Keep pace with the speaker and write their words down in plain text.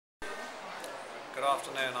Good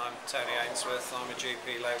afternoon, I'm Tony Ainsworth. I'm a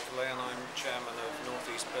GP locally and I'm chairman of North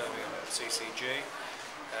East Birmingham CCG.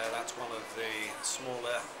 That's one of the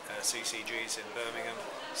smaller CCGs in Birmingham,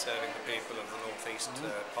 serving the people of the North East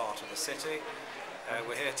part of the city.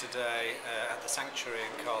 We're here today at the sanctuary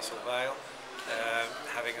in Vale,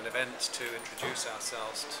 having an event to introduce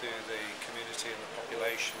ourselves to the community and the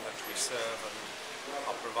population that we serve and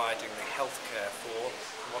are providing the healthcare for.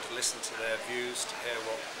 We want to listen to their views, to hear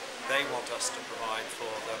what they want us to provide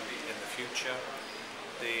for them in the future.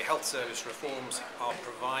 The health service reforms are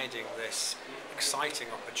providing this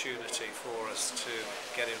exciting opportunity for us to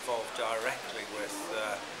get involved directly with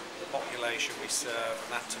the population we serve,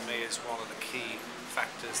 and that to me is one of the key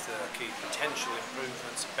factors, the key potential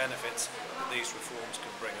improvements and benefits that these reforms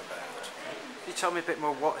can bring about. Can you tell me a bit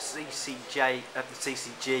more what the CCG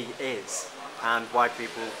is and why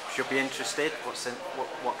people should be interested?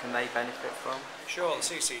 What can they benefit from? Sure, the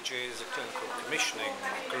CCG is a clinical commissioning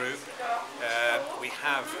group. We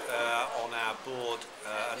have on our board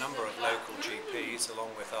a number of local GPs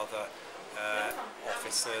along with other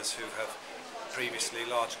officers who have previously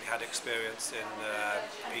largely had experience in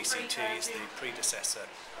PCTs, the predecessor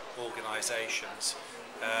organisations.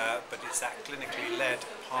 But it's that clinically led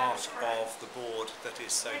part of the board that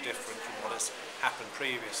is so different from what has happened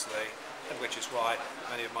previously, and which is why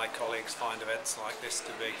many of my colleagues find events like this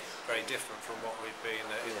to be very different from what we've been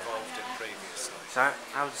involved in previously. So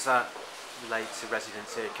how does that relate to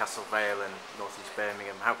residents here at Castle Vale and North East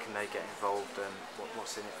Birmingham? How can they get involved and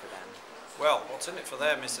what's in it for them? Well, what's in it for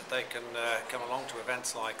them is that they can come along to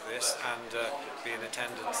events like this and be in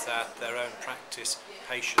attendance at their own practice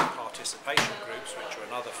patient participation groups, which are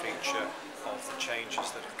another feature of the changes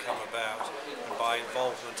that have come about. And by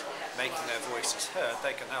involvement, making their voices heard,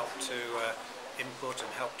 they can help to input and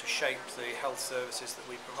help to shape the health services that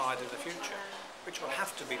we provide in the future, which will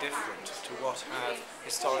have to be different to what have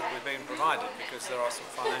historically been provided, because there are some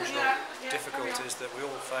financial difficulties that we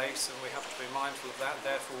all face and we have to be mindful of that.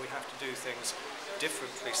 Therefore we have to do things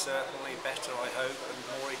differently, certainly better I hope, and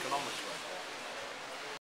more economically.